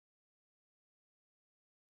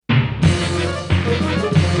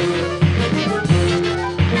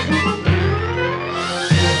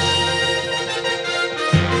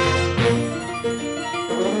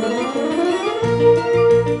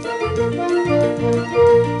Hello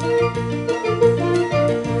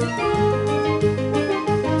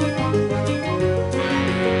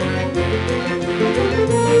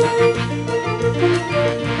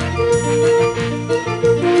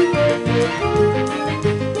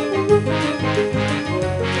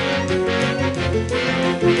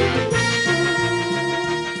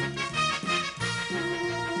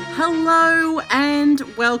and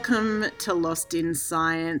welcome to Lost in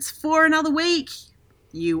Science for another week.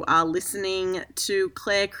 You are listening to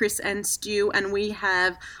Claire, Chris and Stu, and we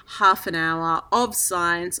have half an hour of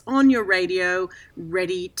science on your radio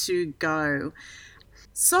ready to go.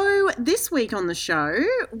 So this week on the show,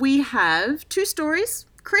 we have two stories.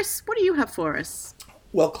 Chris, what do you have for us?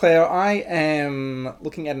 Well, Claire, I am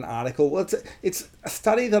looking at an article. Well, it's a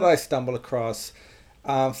study that I stumbled across.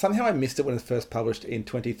 Somehow I missed it when it was first published in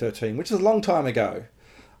 2013, which is a long time ago,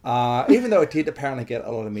 even though it did apparently get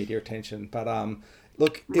a lot of media attention. But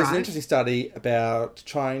look, it's an interesting study about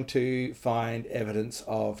trying to find evidence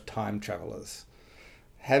of time travelers.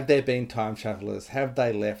 Have there been time travelers? Have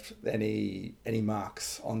they left any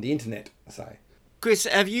marks on the internet, say? Chris,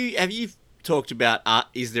 have you talked about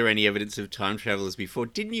is there any evidence of time travelers before?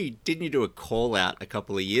 Didn't you do a call out a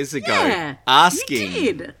couple of years ago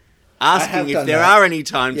asking if there are any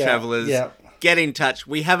time travelers? Yeah. Get in touch.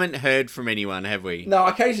 We haven't heard from anyone, have we? No, I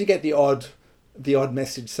occasionally get the odd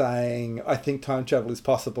message saying I think time travel is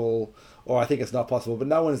possible or I think it's not possible, but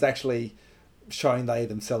no one is actually showing they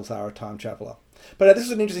themselves are a time traveller. But this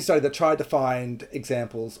is an interesting study that tried to find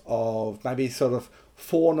examples of maybe sort of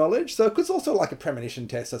foreknowledge. So it's also like a premonition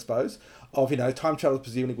test, I suppose, of, time travelers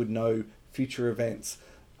presumably would know future events.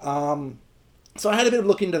 So I had a bit of a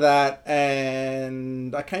look into that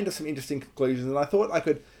and I came to some interesting conclusions, and I thought I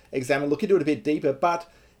could look into it a bit deeper. But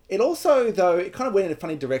it also, though, it kind of went in a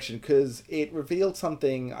funny direction because it revealed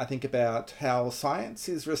something, I think, about how science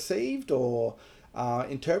is received or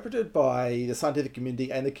interpreted by the scientific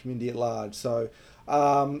community and the community at large. So,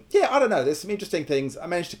 I don't know. There's some interesting things. I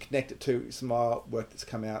managed to connect it to some work that's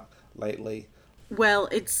come out lately. Well,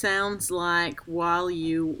 it sounds like while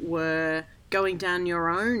you were going down your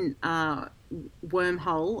own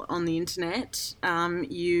wormhole on the internet,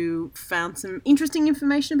 you found some interesting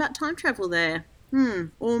information about time travel there.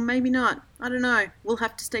 Or maybe not. I don't know. We'll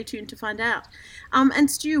have to stay tuned to find out.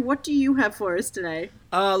 And Stu, what do you have for us today?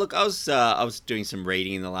 Look, I was doing some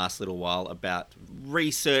reading in the last little while about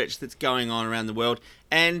research that's going on around the world,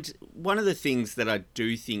 and one of the things that I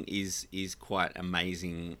do think is quite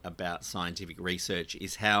amazing about scientific research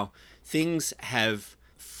is how things have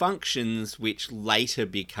functions which later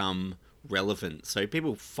become relevant. So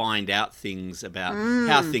people find out things about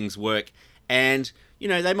how things work, and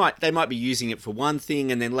they might be using it for one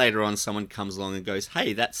thing, and then later on someone comes along and goes,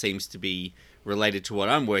 hey, that seems to be related to what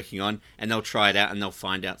I'm working on, and they'll try it out and they'll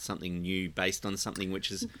find out something new based on something which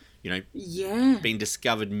has been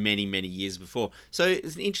discovered many, many years before. So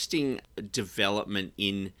it's an interesting development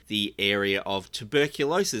in the area of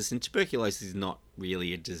tuberculosis, and tuberculosis is not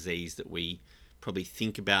really a disease that we probably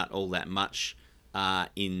think about all that much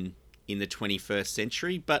in the 21st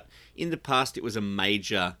century, but in the past it was a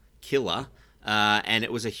major killer, and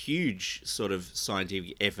it was a huge sort of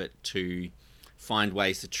scientific effort to find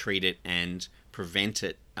ways to treat it and prevent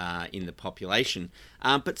it in the population.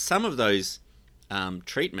 But some of those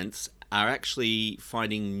treatments are actually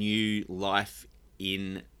finding new life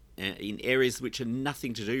in areas which are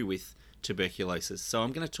nothing to do with tuberculosis. So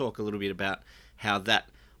I'm going to talk a little bit about how that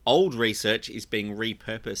old research is being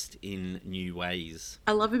repurposed in new ways.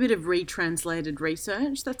 I love a bit of retranslated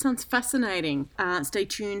research. That sounds fascinating. Stay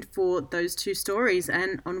tuned for those two stories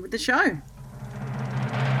and on with the show.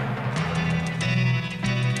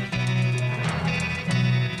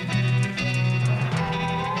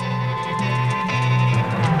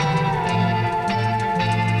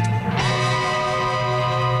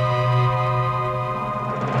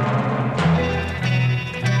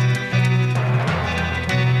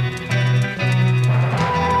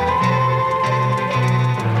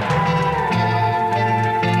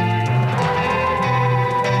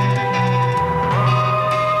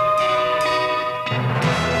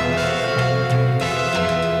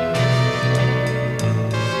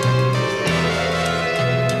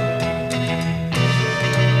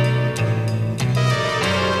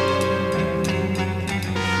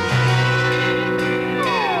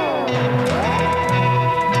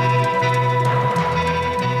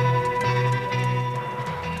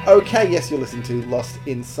 Okay, yes, you're listening to Lost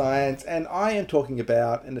in Science, and I am talking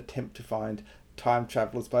about an attempt to find time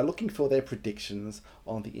travellers by looking for their predictions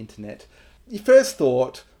on the internet. Your first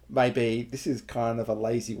thought may be, this is kind of a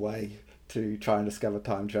lazy way to try and discover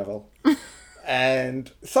time travel.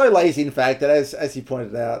 And so lazy, in fact, that as you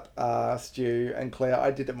pointed out, Stu and Claire,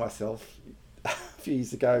 I did it myself a few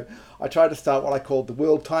years ago. I tried to start what I called the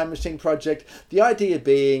World Time Machine Project. The idea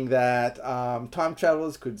being that time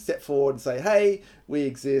travelers could step forward and say, hey, we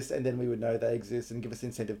exist, and then we would know they exist and give us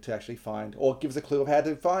incentive to actually find, or give us a clue of how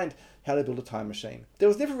to build a time machine. There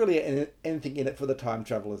was never really anything in it for the time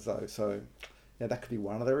travelers, though, so that could be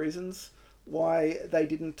one of the reasons why they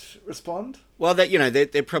didn't respond. Well,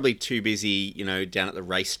 they're probably too busy, down at the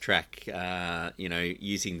racetrack,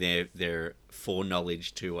 using their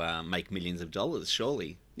foreknowledge to make millions of dollars.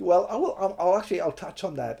 Surely. Well, I'll touch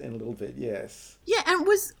on that in a little bit. Yes. Yeah, and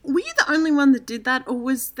were you the only one that did that, or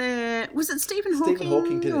was it Stephen Hawking? Stephen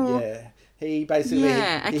Hawking did it. Yeah. He basically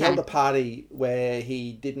he held a party where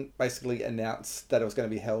he didn't basically announce that it was going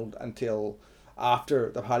to be held until after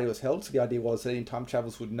the party was held. So the idea was that any time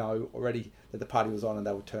travelers would know already that the party was on and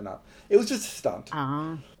they would turn up. It was just a stunt.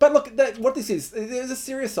 But look, what this is, there's a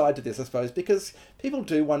serious side to this, I suppose, because people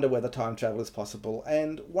do wonder whether time travel is possible.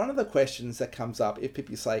 And one of the questions that comes up if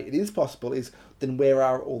people say it is possible is, then where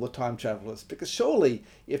are all the time travelers? Because surely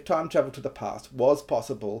if time travel to the past was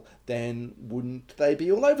possible, then wouldn't they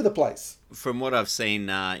be all over the place? From what I've seen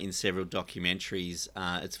in several documentaries,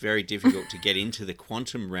 it's very difficult to get into the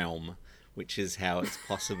quantum realm, which is how it's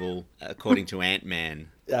possible, according to Ant-Man.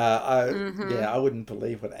 I wouldn't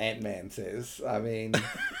believe what Ant-Man says. I mean,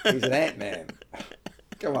 he's an Ant-Man.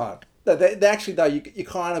 Come on. They actually, though, you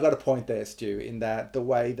kind of got a point there, Stu, in that the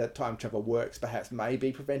way that time travel works perhaps may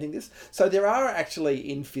be preventing this. So there are actually,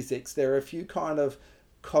 in physics, there are a few kind of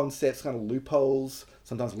concepts, kind of loopholes,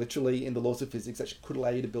 sometimes literally in the laws of physics, that could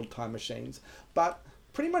allow you to build time machines. But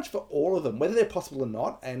pretty much for all of them, whether they're possible or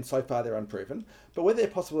not, and so far they're unproven, but whether they're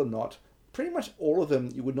possible or not, pretty much all of them,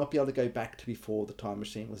 you would not be able to go back to before the time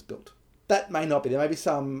machine was built. That may not be. There may be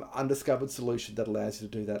some undiscovered solution that allows you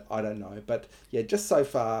to do that. I don't know. But yeah, just so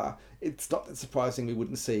far, it's not that surprising we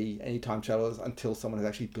wouldn't see any time travelers until someone has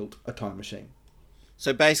actually built a time machine.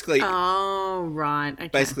 So basically... Oh, right. Okay.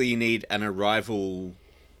 Basically, you need an arrival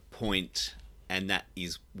point, and that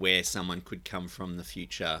is where someone could come from the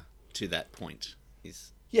future to that point.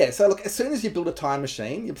 Yeah, so look, as soon as you build a time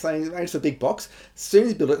machine, you're saying it's a big box. As soon as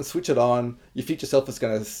you build it and switch it on, your future self is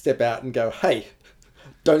going to step out and go, hey,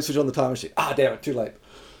 don't switch on the time machine. Damn it, too late.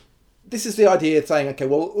 This is the idea of saying, okay,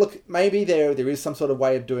 well, look, maybe there is some sort of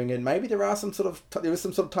way of doing it. Maybe there is some sort of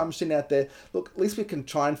time machine out there. Look, at least we can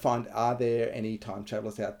try and find, are there any time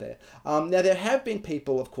travelers out there? Now, there have been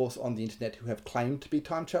people, of course, on the internet who have claimed to be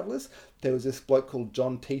time travelers. There was this bloke called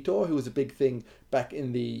John Titor, who was a big thing back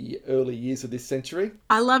in the early years of this century.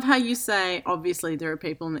 I love how you say, obviously, there are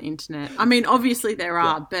people on the internet. I mean, obviously there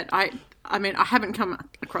are, but I haven't come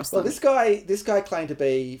across them. Well, this guy claimed to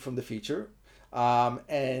be from the future.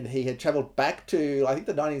 And he had travelled back to, I think,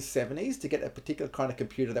 the 1970s to get a particular kind of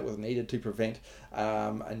computer that was needed to prevent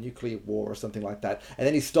a nuclear war or something like that. And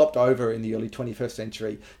then he stopped over in the early 21st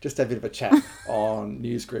century just to have a bit of a chat on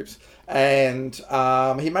news groups. And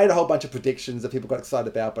he made a whole bunch of predictions that people got excited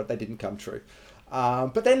about, but they didn't come true.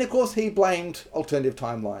 But then, of course, he blamed alternative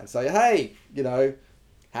timelines. So, hey,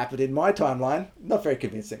 happened in my timeline. Not very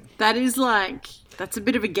convincing. That's a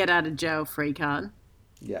bit of a get out of jail free card.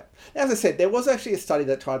 Yeah. As I said, there was actually a study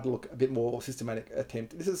that tried to look a bit more systematic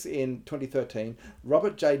attempt. This is in 2013.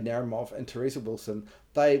 Robert J. Naramov and Teresa Wilson,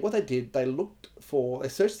 they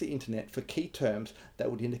searched the internet for key terms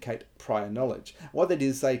that would indicate prior knowledge. What they did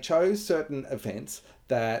is they chose certain events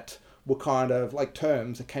that were kind of like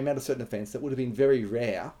terms that came out of certain events that would have been very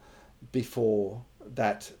rare before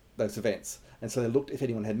those events. And so they looked if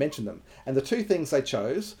anyone had mentioned them. And the two things they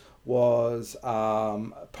chose was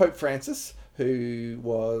Pope Francis, who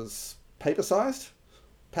was papalized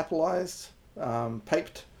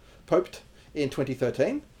in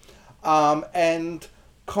 2013, and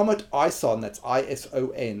Comet ISON, that's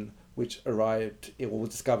ISON, which was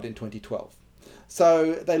discovered in 2012.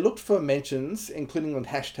 So they looked for mentions, including on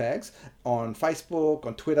hashtags, on Facebook,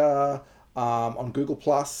 on Twitter, on Google+,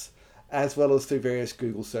 as well as through various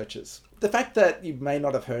Google searches. The fact that you may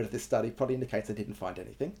not have heard of this study probably indicates they didn't find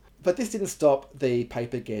anything. But this didn't stop the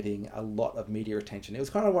paper getting a lot of media attention. It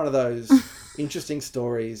was kind of one of those interesting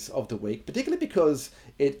stories of the week, particularly because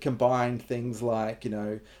it combined things like,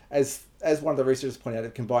 as one of the researchers pointed out,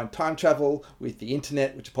 it combined time travel with the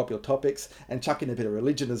internet, which are popular topics, and chuck in a bit of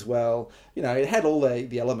religion as well. It had all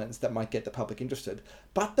the elements that might get the public interested.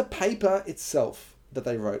 But the paper itself that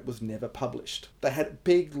they wrote was never published. They had a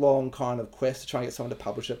big, long kind of quest to try and get someone to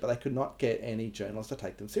publish it, but they could not get any journalists to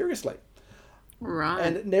take them seriously. Right.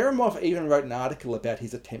 And Naramov even wrote an article about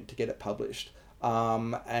his attempt to get it published.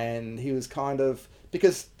 And he was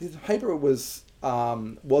because the paper was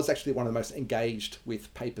was actually one of the most engaged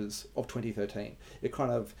with papers of 2013. It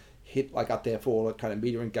kind of hit like up there for all kind of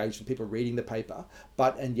media engagement, people reading the paper,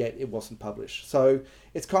 and yet it wasn't published. So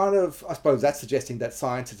it's kind of, I suppose that's suggesting that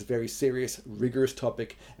science is a very serious, rigorous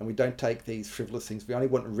topic, and we don't take these frivolous things. We only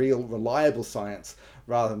want real, reliable science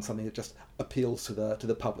rather than something that just appeals to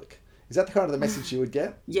the public. Is that the kind of the message you would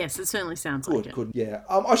get? Yes, it certainly sounds like it. Good, yeah.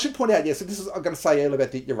 I should point out, so this is, I'm going to say earlier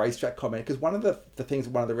about your racetrack comment, because one of the things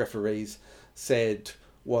one of the referees said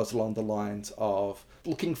was along the lines of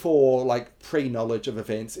looking for like pre-knowledge of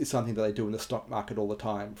events is something that they do in the stock market all the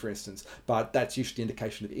time, for instance, but that's usually an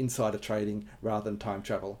indication of insider trading rather than time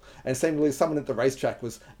travel. And similarly, someone at the racetrack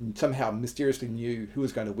was somehow mysteriously knew who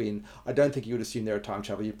was going to win. I don't think you would assume they're a time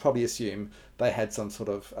traveler. You'd probably assume they had some sort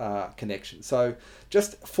of connection. So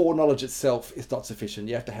just foreknowledge itself is not sufficient.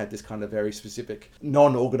 You have to have this kind of very specific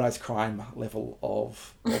non-organized crime level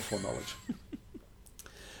of foreknowledge.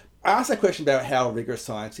 I asked that question about how rigorous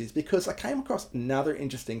science is because I came across another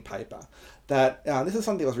interesting paper that, this is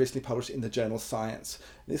something that was recently published in the journal Science.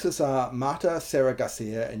 This is Marta Serra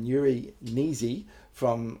Garcia and Yuri Nisi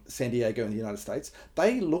from San Diego in the United States.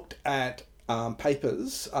 They looked at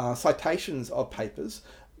papers, citations of papers,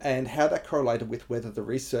 and how that correlated with whether the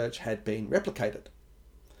research had been replicated.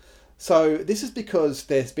 So this is because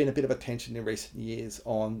there's been a bit of attention in recent years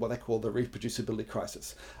on what they call the reproducibility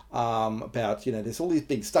crisis. About, there's all these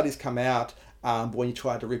big studies come out, but when you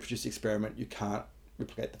try to reproduce the experiment, you can't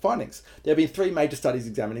replicate the findings. There have been 3 major studies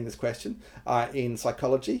examining this question in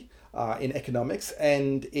psychology, in economics,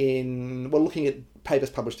 and looking at papers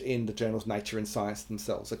published in the journals Nature and Science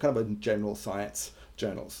themselves, so kind of a general science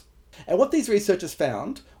journals. And what these researchers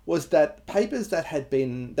found was that papers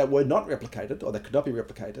that were not replicated or that could not be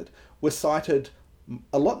replicated were cited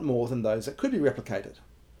a lot more than those that could be replicated.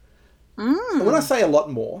 And when I say a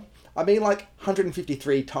lot more, I mean like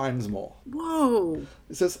 153 times more. Whoa.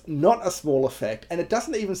 This is not a small effect, and it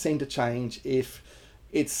doesn't even seem to change if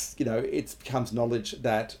it becomes knowledge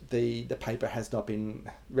that the paper has not been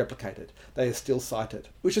replicated. They are still cited,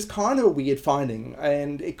 which is kind of a weird finding,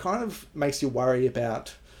 and it kind of makes you worry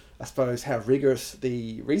about, I suppose, how rigorous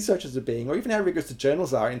the researchers are being, or even how rigorous the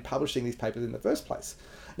journals are in publishing these papers in the first place.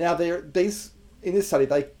 Now, in this study,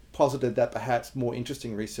 they posited that perhaps more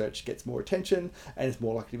interesting research gets more attention and is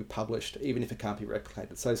more likely to be published, even if it can't be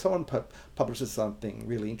replicated. So if someone publishes something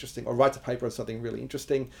really interesting or writes a paper on something really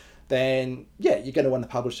interesting, then, yeah, you're going to want to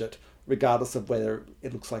publish it, regardless of whether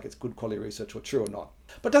it looks like it's good quality research or true or not.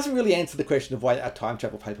 But it doesn't really answer the question of why our time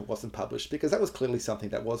travel paper wasn't published, because that was clearly something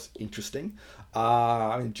that was interesting.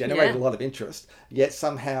 Generated a lot of interest, yet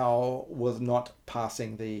somehow was not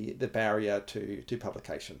passing the barrier to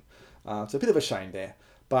publication. So a bit of a shame there.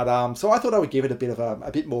 But so I thought I would give it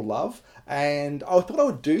a bit more love, and I thought I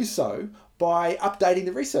would do so by updating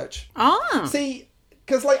the research. See,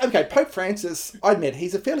 because Pope Francis, I admit,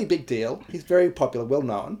 he's a fairly big deal. He's very popular, well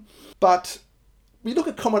known. But we look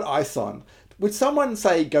at Comet ISON. Would someone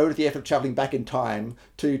say go to the effort of travelling back in time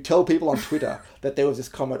to tell people on Twitter that there was this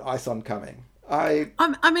Comet ISON coming?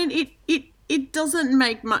 It doesn't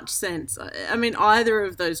make much sense. I mean, either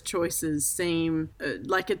of those choices seem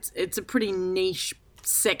like it's a pretty niche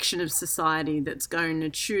section of society that's going to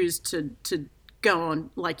choose to go on,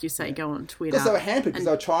 like you say, go on Twitter. Because they were hampered, because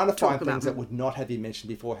they were trying to find things that would not have been mentioned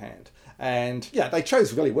beforehand. And yeah, they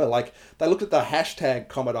chose really well. Like, they looked at the hashtag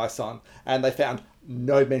Comet ISON and they found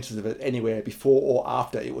no mentions of it anywhere before or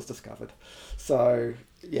after it was discovered. So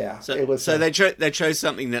yeah, it was. So they chose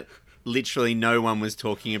something that literally no one was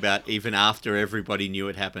talking about even after everybody knew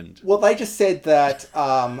it happened. Well, they just said that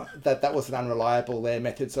that was an unreliable, their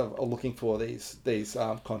methods of looking for these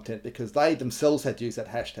content, because they themselves had used that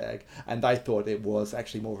hashtag and they thought it was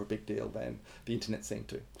actually more of a big deal than the internet seemed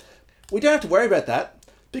to. We don't have to worry about that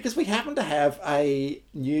because we happen to have a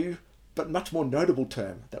new but much more notable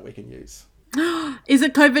term that we can use. Is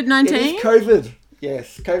it COVID-19? It is COVID.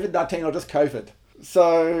 Yes, COVID-19 or just COVID.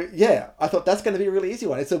 So, yeah, I thought that's going to be a really easy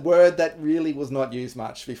one. It's a word that really was not used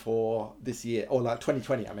much before this year, or like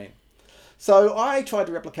 2020, I mean. So I tried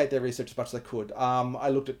to replicate their research as much as I could. I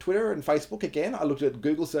looked at Twitter and Facebook again. I looked at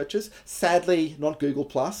Google searches. Sadly, not Google+,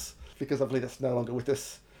 because I believe that's no longer with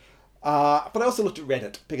us. But I also looked at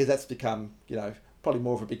Reddit, because that's become, probably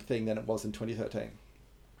more of a big thing than it was in 2013.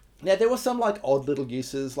 Now, there were some odd little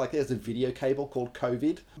uses, like there's a video cable called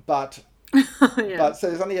COVID, but so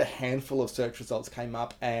there's only a handful of search results came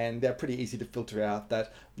up, and they're pretty easy to filter out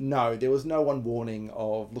that no, there was no one warning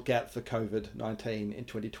of look out for COVID-19 in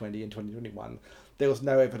 2020 and 2021. There was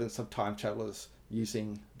no evidence of time travelers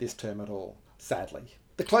using this term at all, sadly.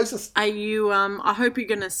 The closest... Are you? I hope you're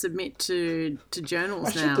going to submit to journals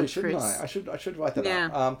I should now, do, shouldn't Chris. I should write that Yeah.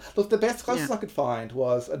 up. Look, the closest I could find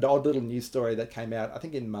was an odd little news story that came out, I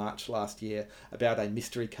think in March last year, about a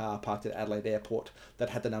mystery car parked at Adelaide Airport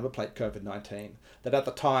that had the number plate COVID-19. That at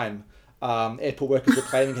the time, airport workers were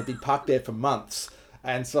claiming had been parked there for months,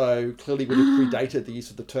 and so clearly would have predated the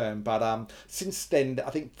use of the term. But since then,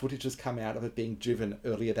 I think footage has come out of it being driven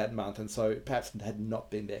earlier that month, and so perhaps it had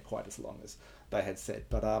not been there quite as long as they had said.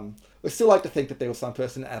 But we still like to think that there was some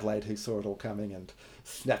person in Adelaide who saw it all coming and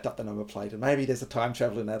snapped up the number plate. And maybe there's a time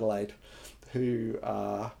traveller in Adelaide who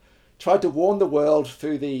tried to warn the world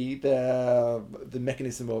through the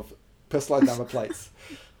mechanism of personalised number plates.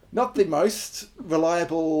 Not the most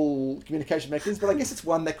reliable communication mechanism, but I guess it's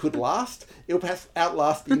one that could last. It'll perhaps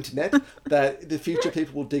outlast the internet, that the future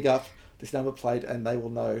people will dig up this number plate and they will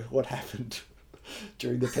know what happened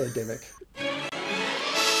during the pandemic.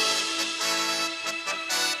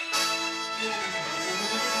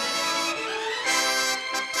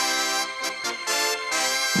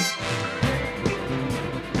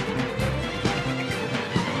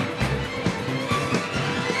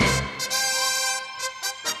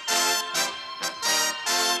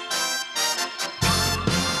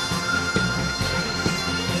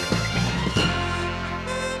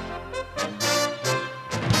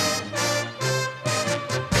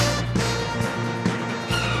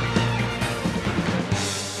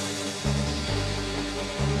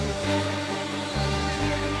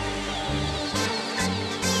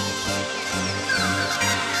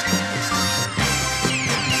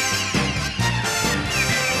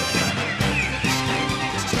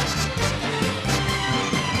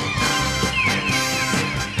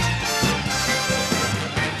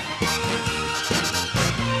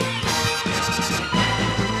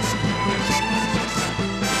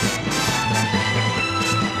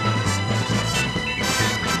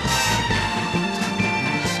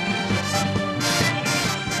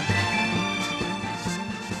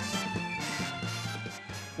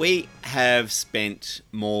 We have spent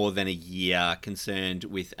more than a year concerned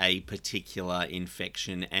with a particular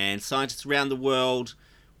infection, and scientists around the world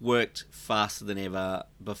worked faster than ever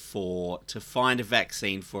before to find a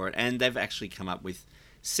vaccine for it, and they've actually come up with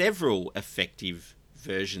several effective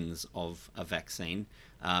versions of a vaccine,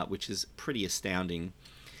 which is pretty astounding.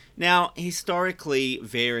 Now, historically,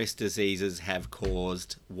 various diseases have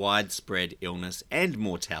caused widespread illness and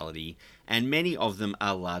mortality, and many of them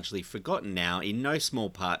are largely forgotten now, in no small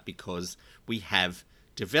part because we have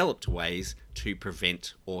developed ways to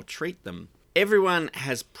prevent or treat them. Everyone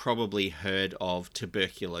has probably heard of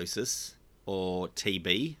tuberculosis or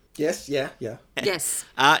TB. Yes, yeah. Yes.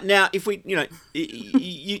 Now, if we,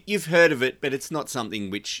 you've heard of it, but it's not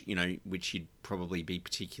something which you'd probably be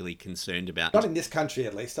particularly concerned about. Not in this country,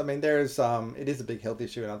 at least. I mean, it is a big health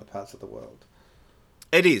issue in other parts of the world.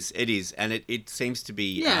 It is, and it seems to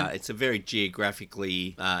be. Yeah. It's a very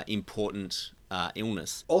geographically important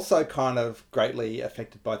illness. Also, kind of greatly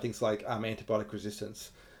affected by things like antibiotic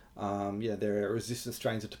resistance. There are resistant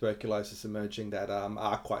strains of tuberculosis emerging that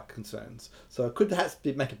are quite concerns. So it could perhaps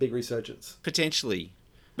make a big resurgence. Potentially.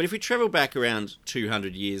 But if we travel back around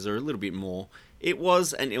 200 years or a little bit more, it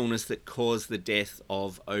was an illness that caused the death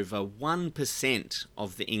of over 1%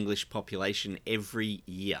 of the English population every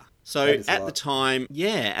year. So at the time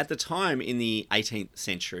in the 18th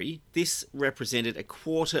century, this represented a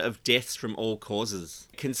quarter of deaths from all causes.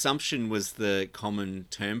 Consumption was the common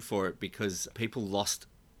term for it because people lost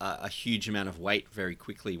a huge amount of weight very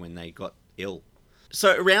quickly when they got ill.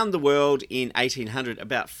 So around the world in 1800,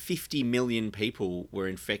 about 50 million people were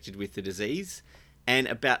infected with the disease, and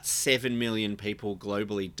about 7 million people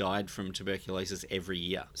globally died from tuberculosis every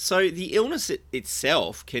year. So the illness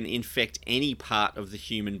itself can infect any part of the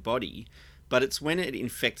human body, but it's when it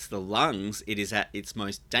infects the lungs it is at its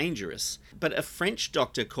most dangerous. But a French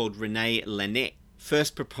doctor called René Laennec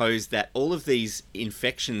first proposed that all of these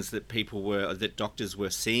infections that doctors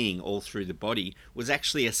were seeing all through the body was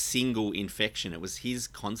actually a single infection. It was his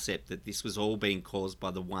concept that this was all being caused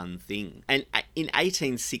by the one thing. And in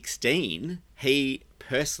 1816, he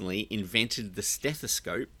personally invented the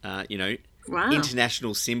stethoscope, Wow.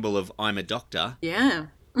 international symbol of I'm a doctor. Yeah.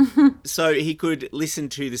 So he could listen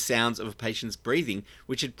to the sounds of a patient's breathing,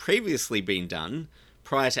 which had previously been done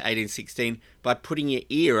prior to 1816 by putting your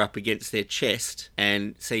ear up against their chest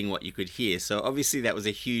and seeing what you could hear. So obviously that was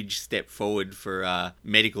a huge step forward for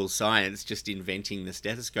medical science, just inventing the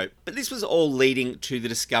stethoscope. But this was all leading to the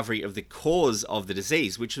discovery of the cause of the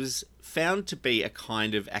disease, which was found to be a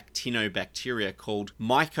kind of actinobacteria called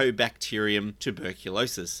Mycobacterium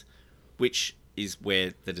tuberculosis, which is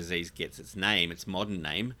where the disease gets its name, its modern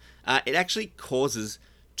name, it actually causes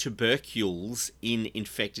tubercules in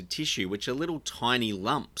infected tissue, which are little tiny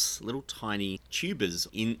lumps, little tiny tubers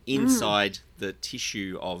inside the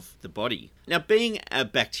tissue of the body. Now, being a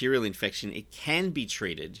bacterial infection, it can be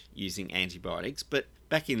treated using antibiotics, but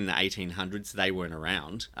back in the 1800s, they weren't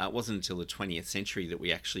around. It wasn't until the 20th century that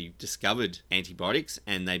we actually discovered antibiotics,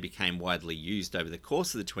 and they became widely used over the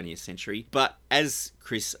course of the 20th century. But as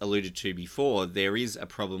Chris alluded to before, there is a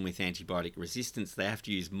problem with antibiotic resistance. They have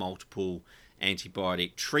to use multiple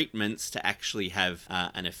antibiotic treatments to actually have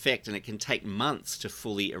an effect, and it can take months to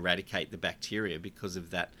fully eradicate the bacteria because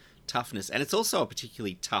of that toughness. And it's also a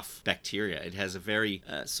particularly tough bacteria. It has a very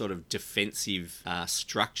sort of defensive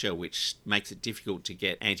structure, which makes it difficult to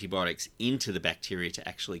get antibiotics into the bacteria to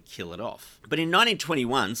actually kill it off. But in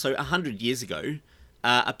 1921, so 100 years ago,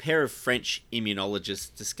 a pair of French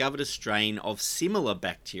immunologists discovered a strain of similar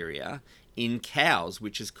bacteria in cows,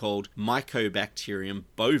 which is called Mycobacterium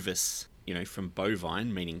bovis, from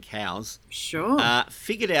bovine, meaning cows. Sure.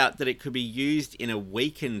 Figured out that it could be used in a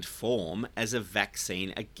weakened form as a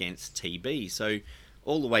vaccine against TB. So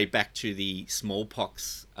all the way back to the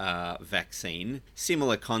smallpox vaccine,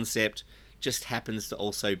 similar concept, just happens to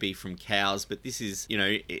also be from cows. But this is,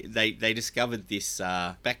 they discovered this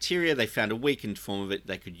bacteria. They found a weakened form of it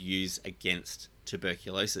they could use against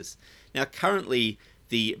tuberculosis. Now, currently,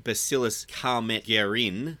 the Bacillus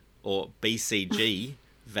calmette-guerin, or BCG,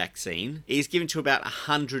 vaccine is given to about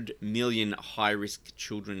 100 million high-risk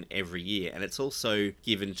children every year, and it's also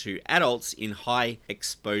given to adults in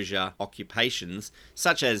high-exposure occupations,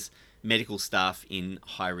 such as medical staff in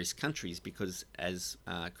high-risk countries, because, as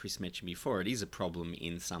Chris mentioned before, it is a problem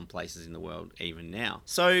in some places in the world even now.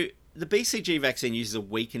 So the BCG vaccine uses a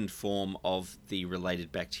weakened form of the related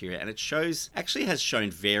bacteria, and it actually has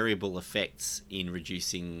shown variable effects in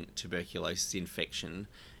reducing tuberculosis infection.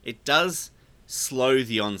 It does slow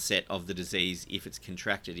the onset of the disease if it's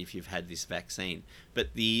contracted, if you've had this vaccine.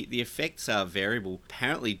 But the effects are variable,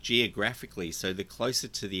 apparently geographically, so the closer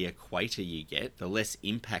to the equator you get, the less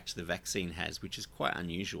impact the vaccine has, which is quite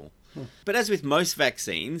unusual. But as with most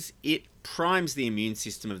vaccines, it primes the immune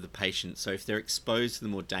system of the patient, so if they're exposed to the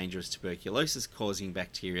more dangerous tuberculosis-causing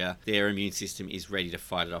bacteria, their immune system is ready to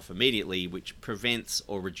fight it off immediately, which prevents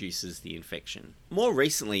or reduces the infection. More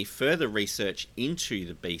recently, further research into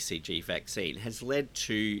the BCG vaccine has led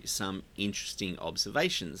to some interesting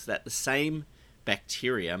observations that the same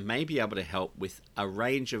bacteria may be able to help with a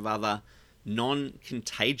range of other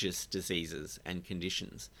non-contagious diseases and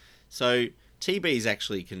conditions. So TB is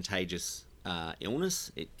actually contagious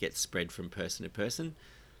illness. It gets spread from person to person.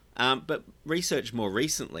 But research more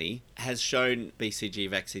recently has shown BCG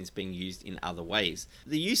vaccines being used in other ways.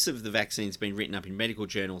 The use of the vaccine has been written up in medical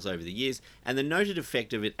journals over the years, and the noted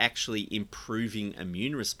effect of it actually improving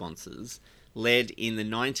immune responses led in the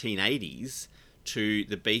 1980s to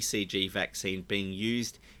the BCG vaccine being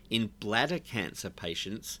used in bladder cancer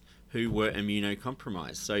patients who were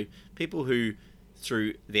immunocompromised. So people who,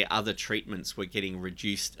 through their other treatments, were getting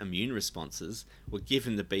reduced immune responses, were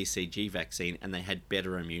given the BCG vaccine, and they had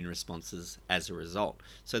better immune responses as a result.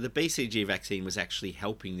 So the BCG vaccine was actually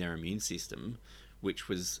helping their immune system, which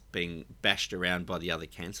was being bashed around by the other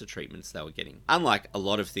cancer treatments they were getting. Unlike a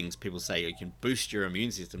lot of things people say you can boost your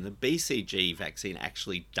immune system, the BCG vaccine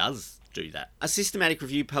actually does do that. A systematic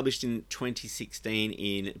review published in 2016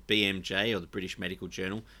 in BMJ, or the British Medical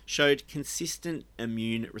Journal, showed consistent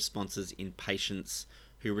immune responses in patients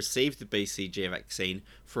who received the BCG vaccine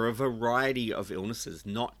for a variety of illnesses,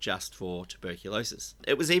 not just for tuberculosis.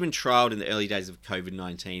 It was even trialled in the early days of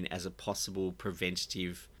COVID-19 as a possible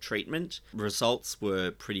preventative treatment. Results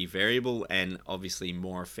were pretty variable, and obviously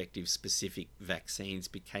more effective specific vaccines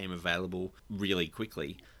became available really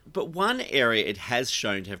quickly. But one area it has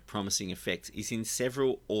shown to have promising effects is in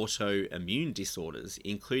several autoimmune disorders,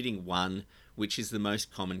 including one which is the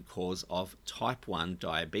most common cause of type 1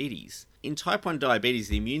 diabetes. In type 1 diabetes,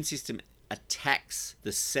 the immune system attacks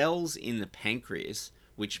the cells in the pancreas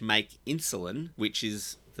which make insulin, which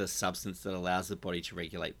is the substance that allows the body to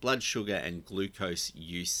regulate blood sugar and glucose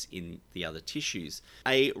use in the other tissues.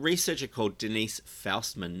 A researcher called Denise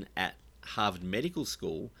Faustman at Harvard Medical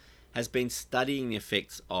School has been studying the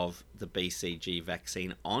effects of the BCG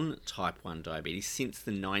vaccine on type 1 diabetes since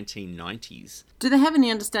the 1990s. Do they have any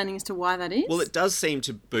understanding as to why that is? Well, it does seem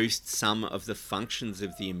to boost some of the functions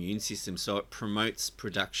of the immune system, so it promotes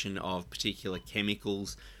production of particular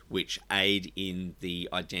chemicals which aid in the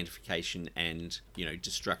identification and,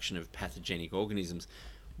 destruction of pathogenic organisms.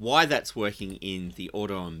 Why that's working in the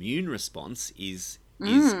autoimmune response is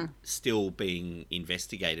still being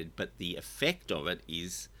investigated, but the effect of it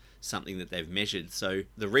is something that they've measured. So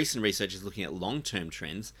the recent research is looking at long-term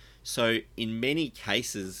trends. So in many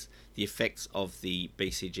cases, the effects of the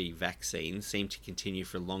BCG vaccine seem to continue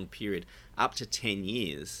for a long period, up to 10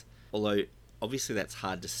 years, although obviously that's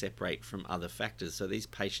hard to separate from other factors. So these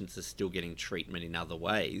patients are still getting treatment in other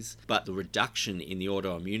ways, but the reduction in the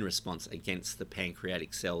autoimmune response against the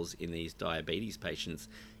pancreatic cells in these diabetes patients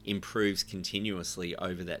improves continuously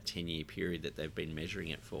over that 10-year period that they've been measuring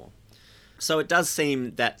it for. So it does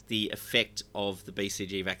seem that the effect of the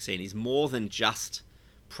BCG vaccine is more than just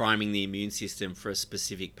priming the immune system for a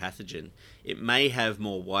specific pathogen. It may have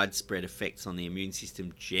more widespread effects on the immune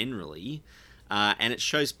system generally, and it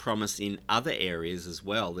shows promise in other areas as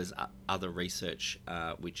well. There's other research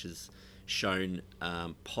which has shown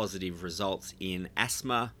positive results in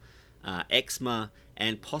asthma, eczema,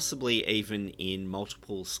 and possibly even in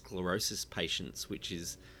multiple sclerosis patients, which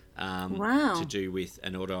is to do with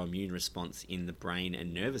an autoimmune response in the brain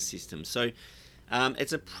and nervous system. So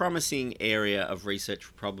it's a promising area of research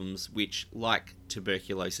for problems which, like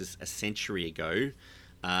tuberculosis a century ago,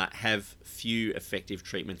 have few effective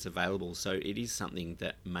treatments available. So it is something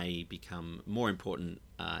that may become more important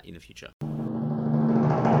in the future.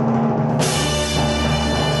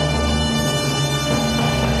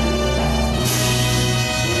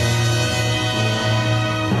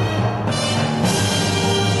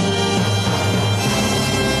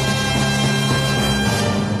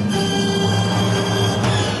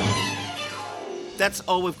 That's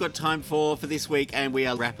all we've got time for this week, and we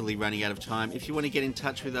are rapidly running out of time. If you want to get in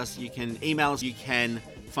touch with us, you can email us. You can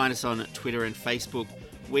find us on Twitter and Facebook.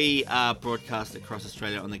 We are broadcast across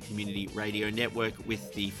Australia on the Community Radio Network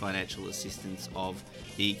with the financial assistance of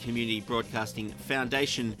the Community Broadcasting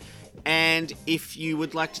Foundation. And if you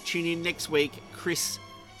would like to tune in next week, Chris,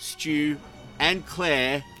 Stu, and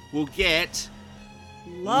Claire will get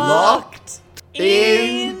Locked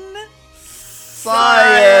in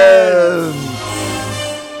Science!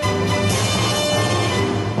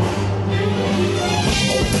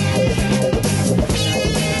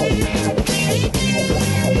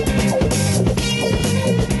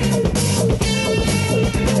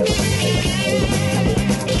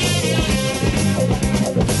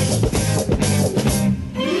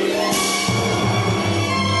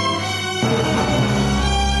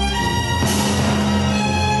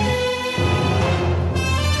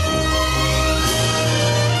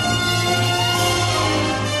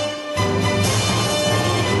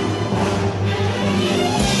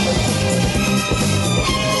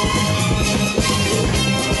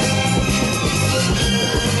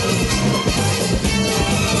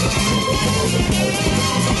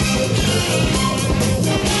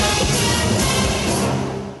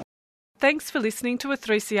 Thanks for listening to a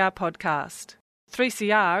 3CR podcast.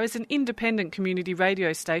 3CR is an independent community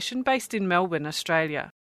radio station based in Melbourne, Australia.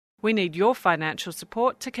 We need your financial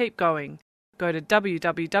support to keep going. Go to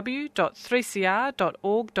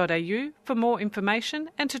www.3cr.org.au for more information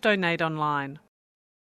and to donate online.